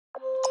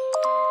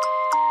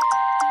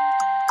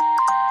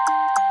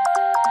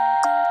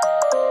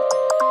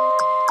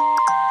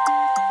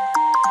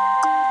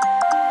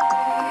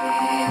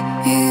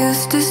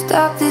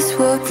stop this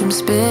world from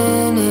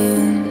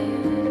spinning.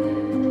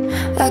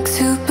 Like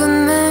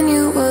Superman,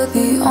 you were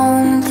the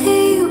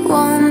only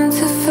one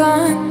to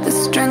find the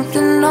strength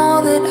in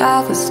all that I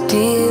was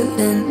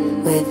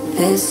dealing with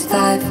this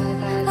life,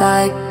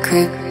 like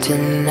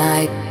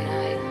kryptonite.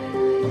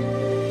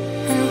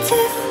 And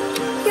if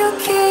you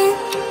keep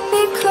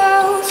me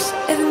close,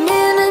 every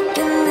minute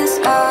in this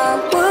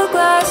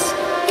hourglass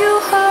you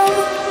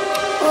hold.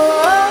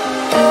 Oh, oh,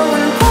 oh,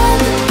 and when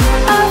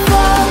I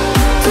fall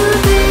too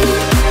deep,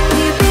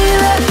 will you be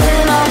there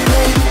when I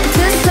wait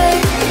to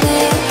save me?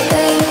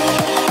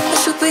 A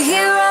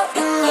superhero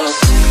in your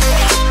sleep.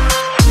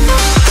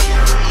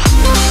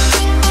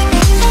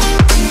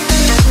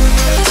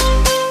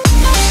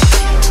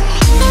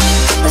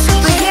 A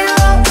superhero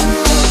in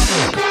your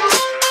sleep.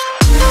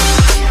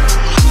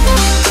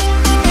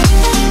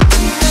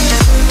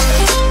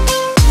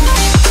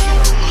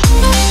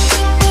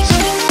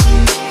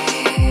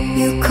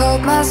 You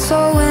called my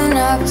soul when I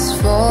was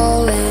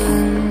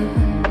falling.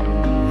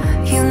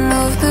 You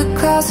moved the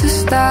clouds to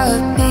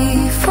stop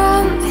me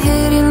from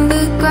hitting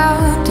the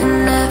ground.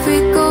 In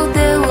every goal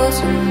there was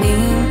a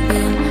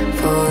meaning,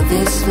 for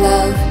this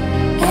love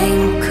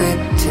ain't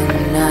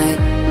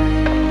kryptonite.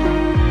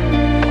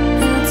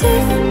 And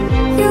if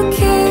you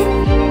keep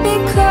me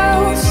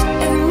close,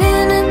 every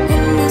minute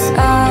in this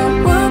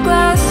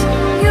hourglass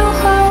you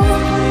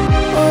hold.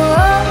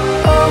 Oh,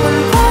 oh, oh,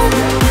 and when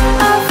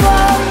I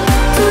fall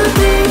too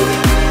deep,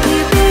 will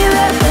you be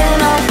there when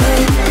I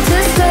wait to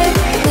save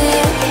me?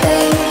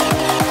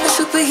 A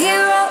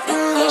superhero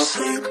in your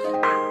sleep.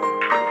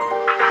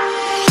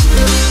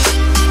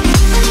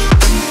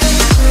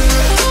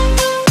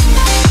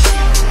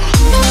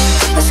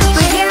 A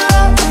superhero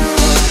in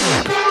your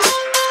sleep.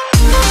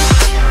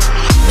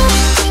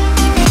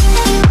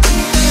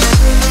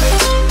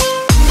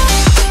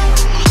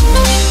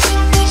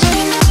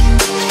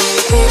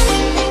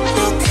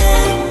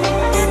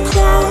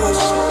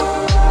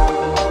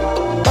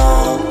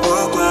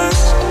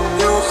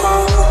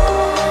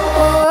 Oh,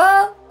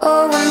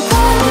 oh, and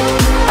when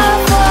I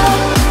fall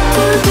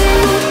too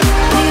deep,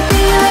 will you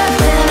be there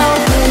when I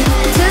wait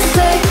to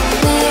save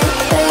me?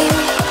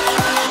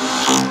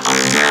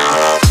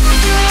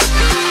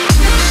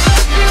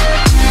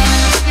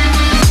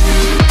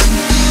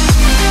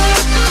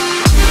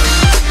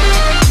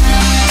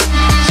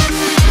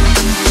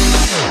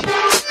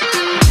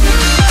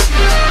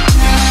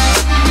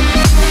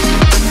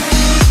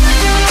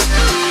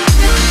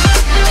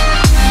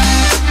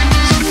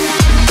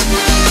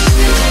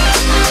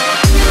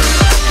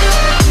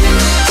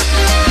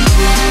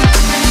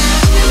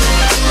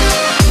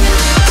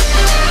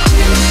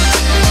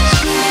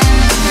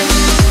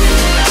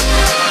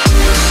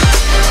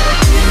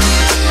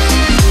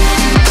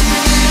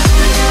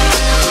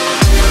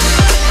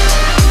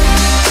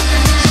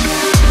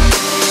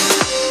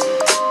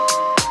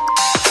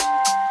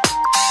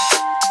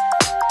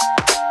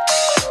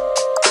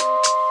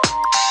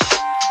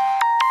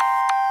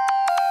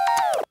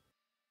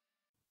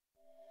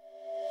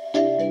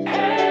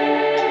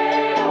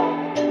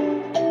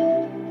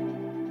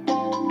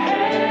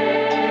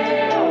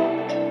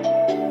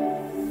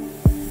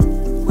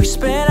 We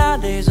spent our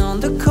days on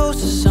the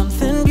coast of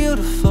something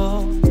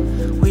beautiful.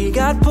 We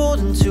got pulled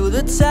into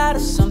the tide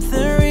of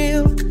something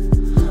real.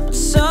 But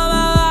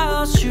somehow I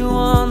lost you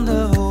on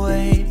the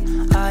way.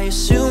 I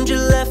assumed you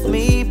left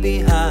me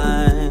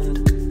behind.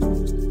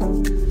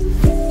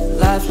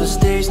 Lifeless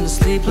days and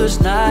sleepless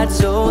nights,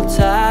 so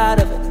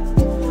tired of it.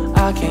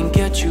 I can't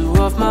get you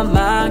off my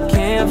mind,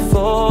 can't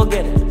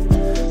forget it.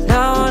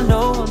 Now I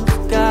know what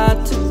I've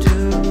got to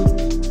do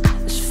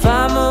is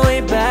find my way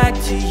back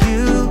to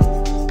you.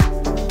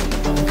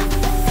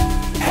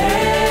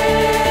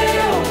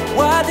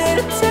 Why did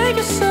it take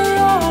us so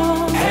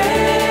long?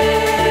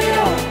 Hey,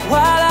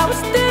 while I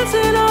was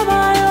dancing on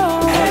my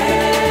own.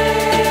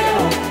 Hey,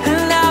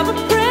 and now my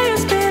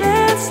prayers been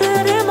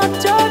answered in my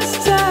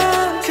darkest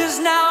time. 'Cause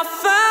now I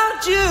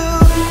found you.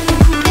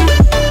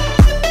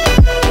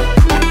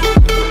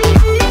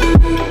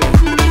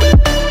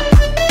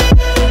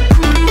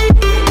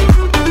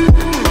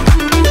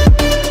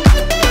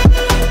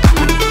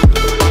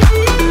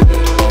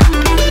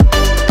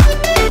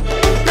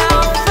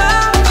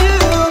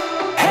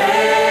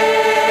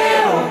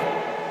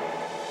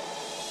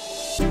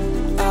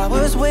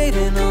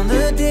 Waiting on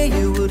the day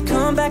you would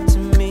come back to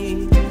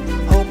me,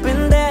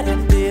 hoping that I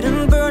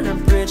didn't burn a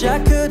bridge I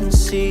couldn't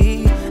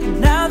see.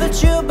 Now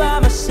that you're by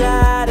my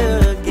side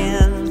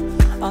again,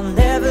 I'll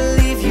never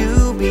leave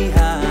you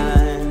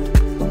behind.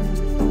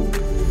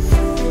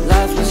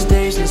 Lifeless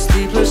days and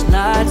sleepless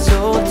nights,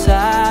 so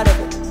tired of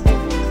it.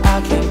 I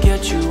can't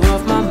get you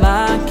off my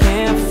mind,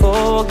 can't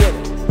forget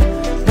it.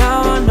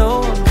 Now I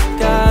know what I've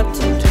got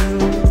to do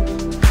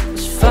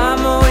is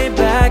find my way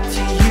back to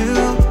you.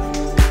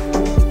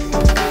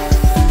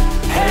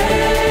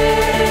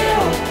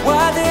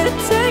 Why did it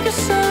take us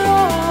so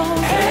long?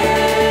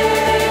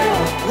 Hey,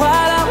 why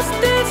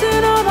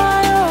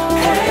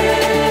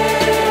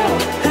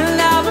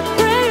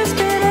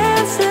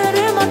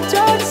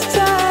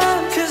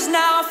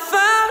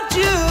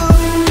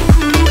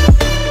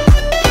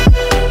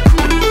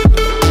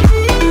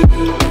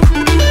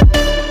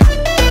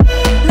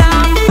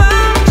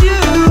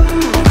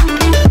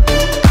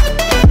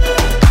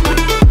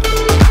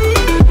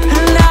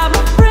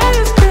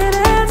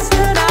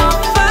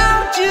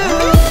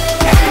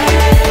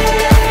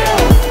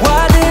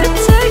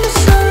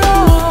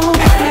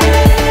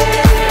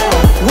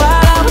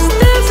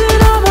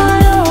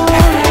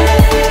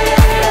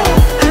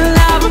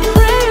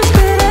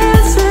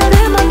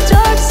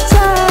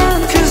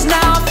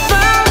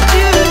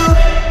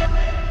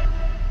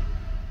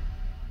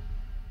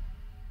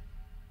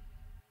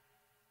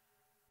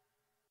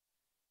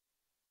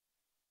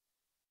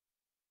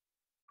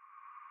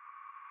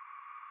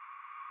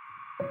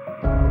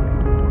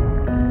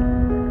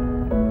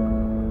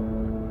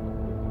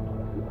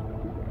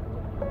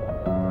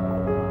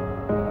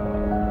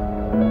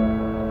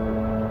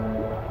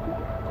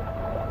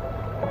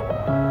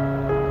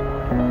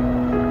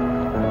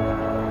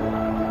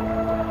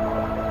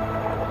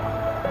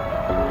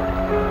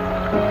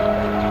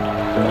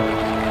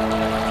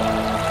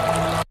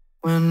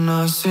When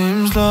I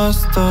seems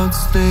lost,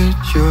 thoughts lead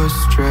you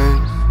astray.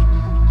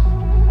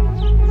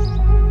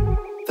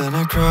 Then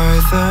I cry,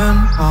 then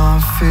I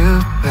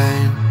feel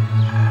pain.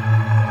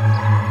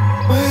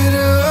 Why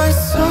do I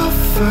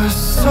suffer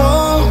so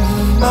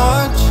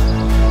much?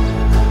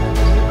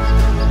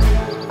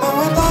 I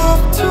would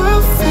love to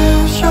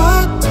feel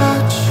your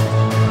touch.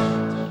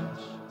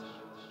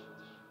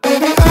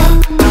 Baby, I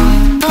don't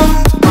know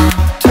where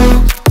to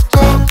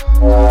go.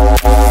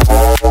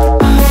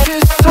 I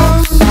feel so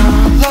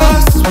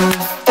lost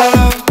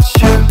without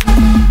you.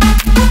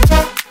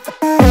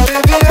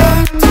 Baby, I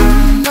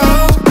don't know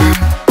where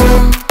to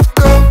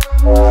go.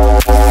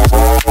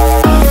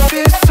 I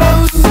feel so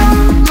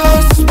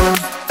lost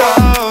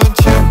without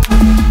you.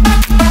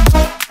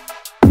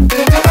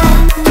 Baby, I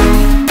don't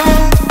know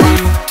where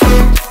to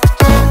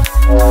go.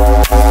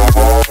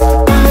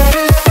 I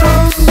feel so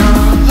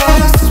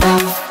lost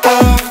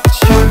without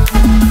you.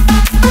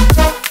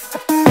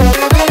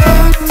 Baby,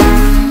 I don't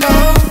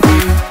know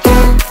where to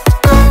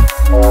go.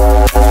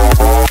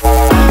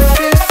 I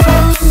feel so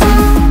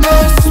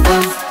lost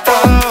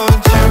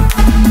without you.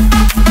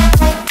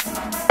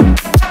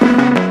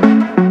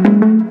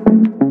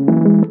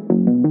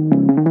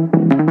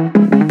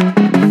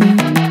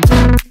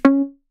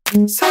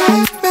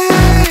 Save me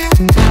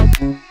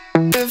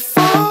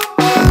before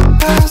I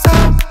pass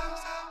out.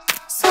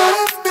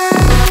 Save me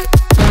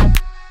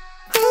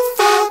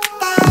before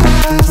I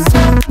pass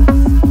out.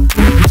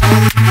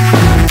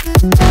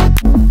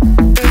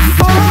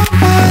 Before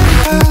I pass out. Before I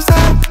pass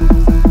out.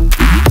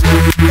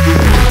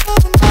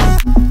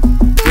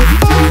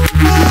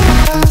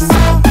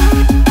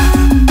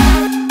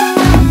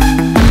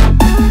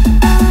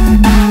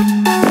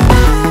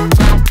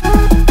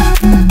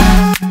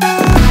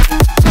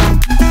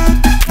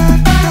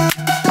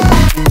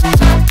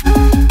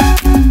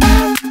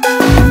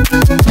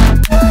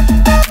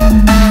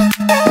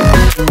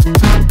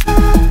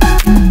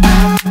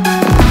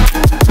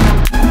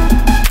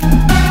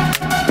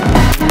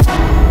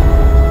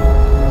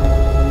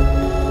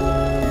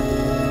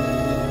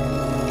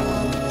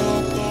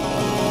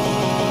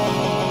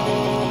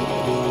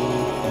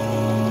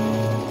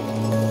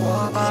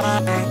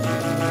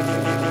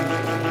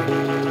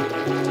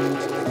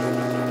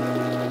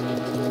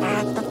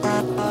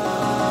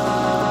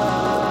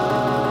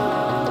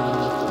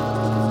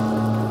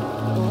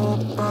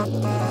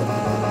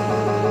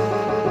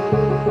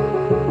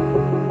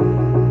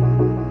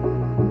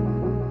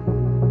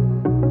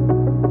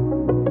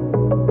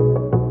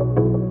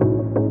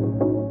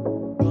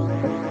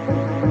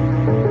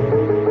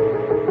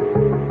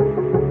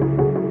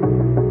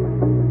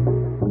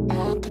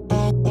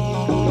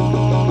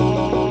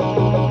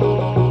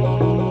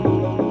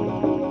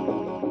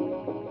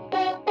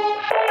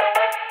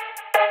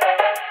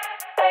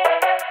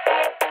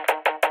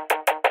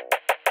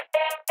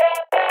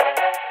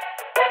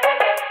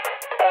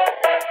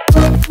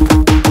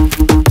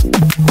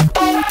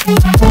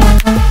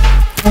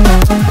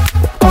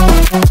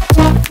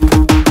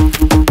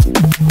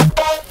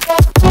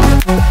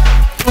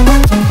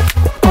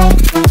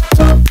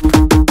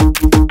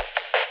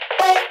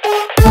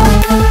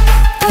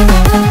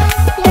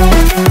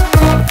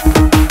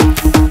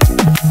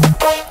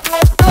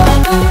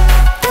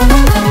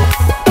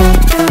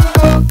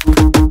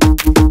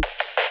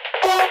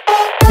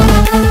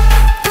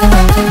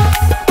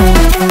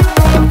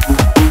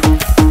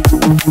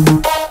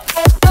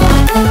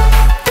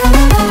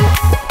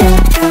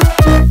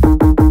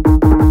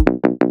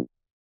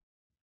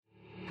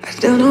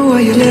 Don't know why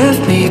you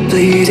left me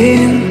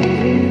bleeding.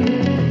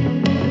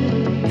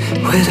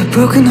 With a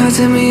broken heart,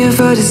 tell me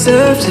if I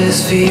deserve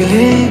this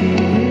feeling.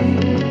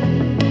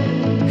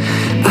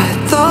 I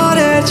thought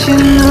that you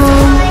know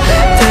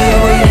that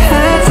we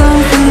had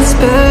something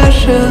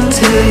special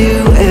till you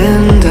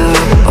end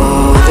up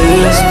all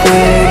this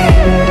way.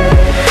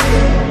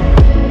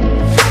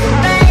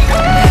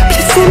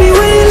 Please tell me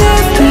why you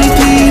left me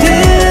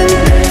bleeding.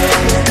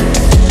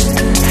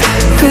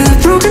 With a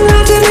broken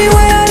heart, tell me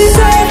why I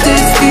deserve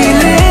this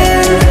feeling.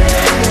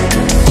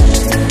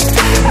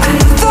 I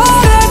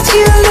thought that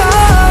you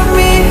loved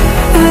me,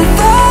 I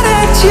thought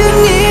that you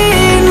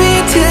need me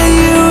till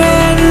you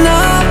end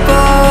up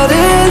all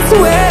this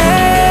way.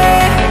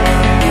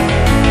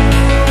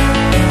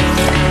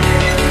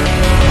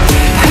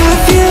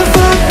 Have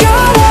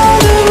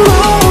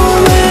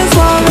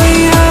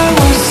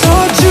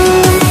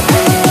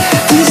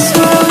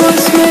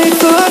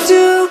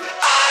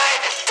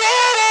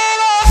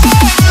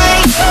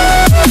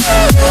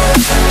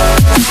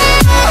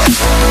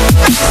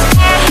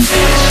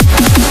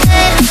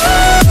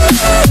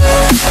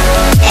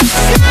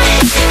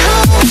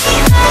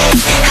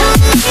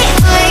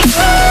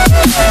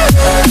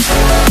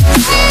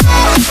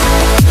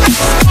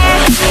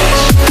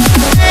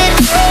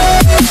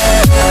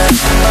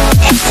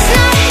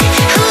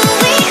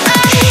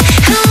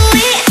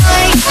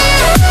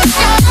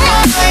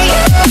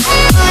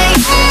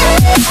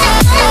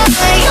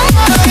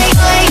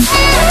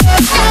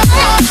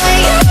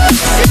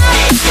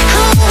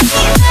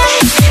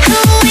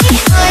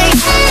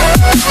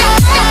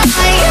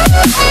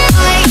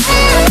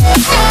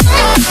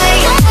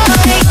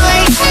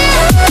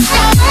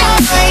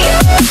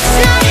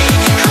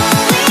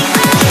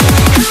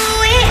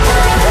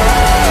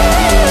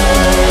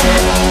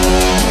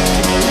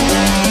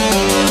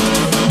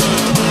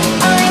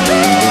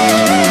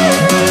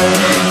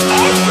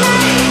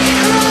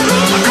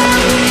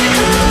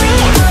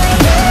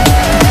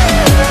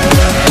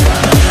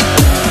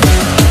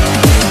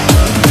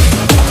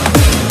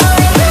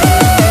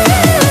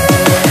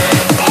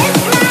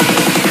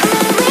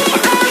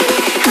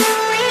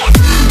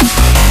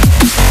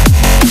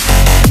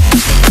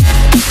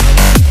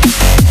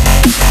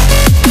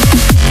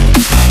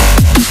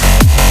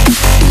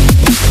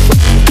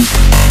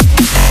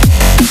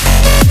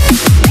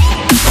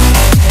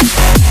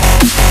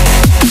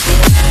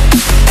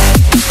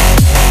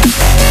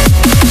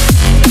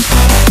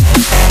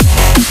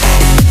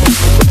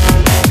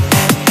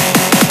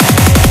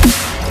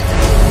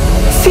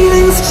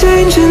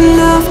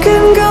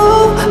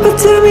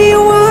Tell me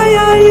why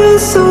are you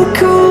so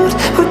cold?